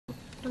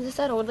Is this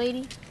that old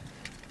lady?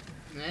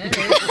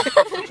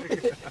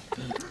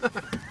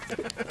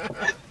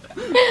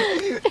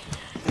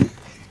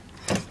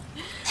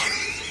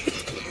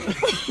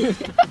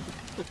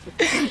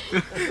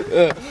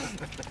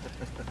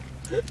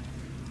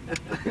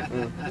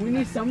 We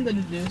need something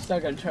to do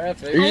stuck on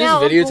traffic. Are you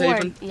just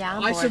videotaping? Yeah,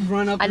 I'm I bored. should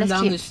run up and just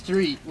down keep- the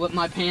street with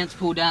my pants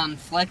pulled down and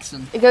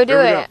flexing. Go do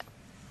Here we it.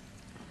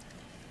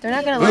 They're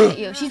not gonna look at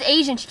you. She's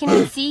Asian. She can't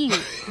even see you.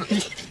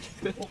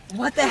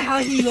 What the hell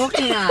are you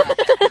looking at?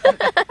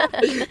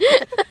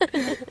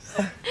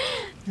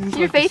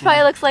 Your face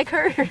probably looks like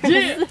hers.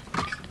 Yeah.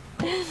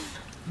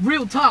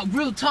 Real talk,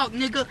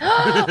 nigga.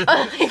 Oh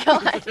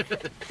my god.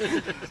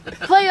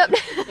 Play up.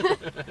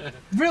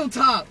 Real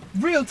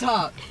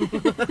talk.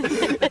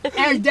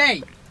 Every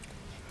day.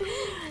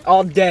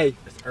 All day.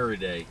 It's every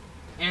day.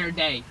 Every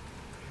day.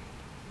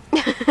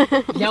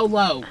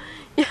 YOLO.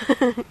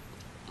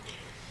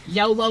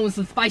 YOLO and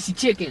some spicy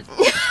chicken.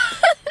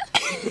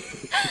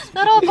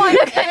 Not all fine,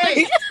 okay.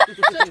 Hey,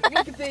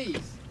 look at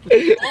these.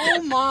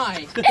 Oh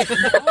my.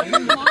 Oh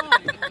my.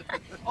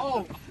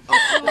 Oh.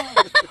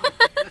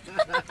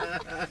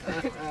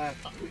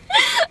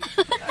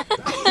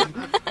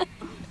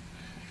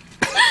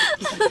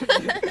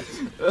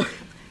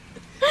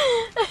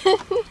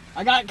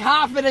 I got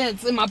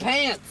confidence in my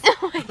pants.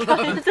 Oh my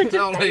god.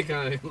 Don't make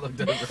her look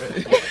that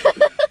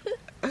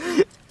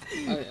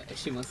way.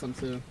 She wants some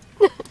too.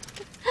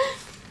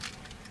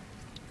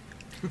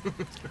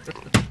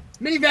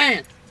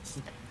 Minivan.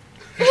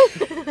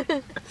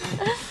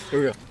 Here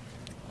we go.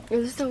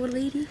 Is this the old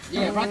lady?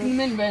 Yeah, rocking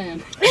the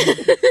minivan.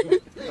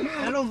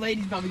 That old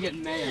lady's probably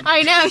getting mad.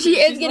 I know, she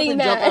is getting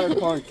mad.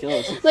 Look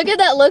at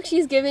that look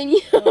she's giving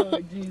you. Oh,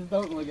 jeez,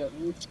 don't look at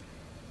me.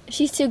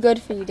 She's too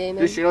good for you,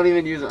 Damon. Dude, she don't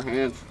even use her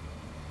hands.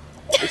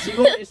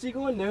 Is she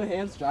going no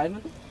hands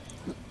driving?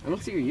 I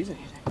don't see her using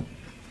anything.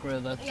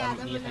 Bro, that's Yeah,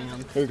 on me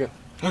hand. Here we go.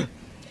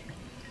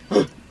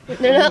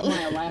 They're not.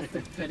 My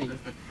elastic fitting.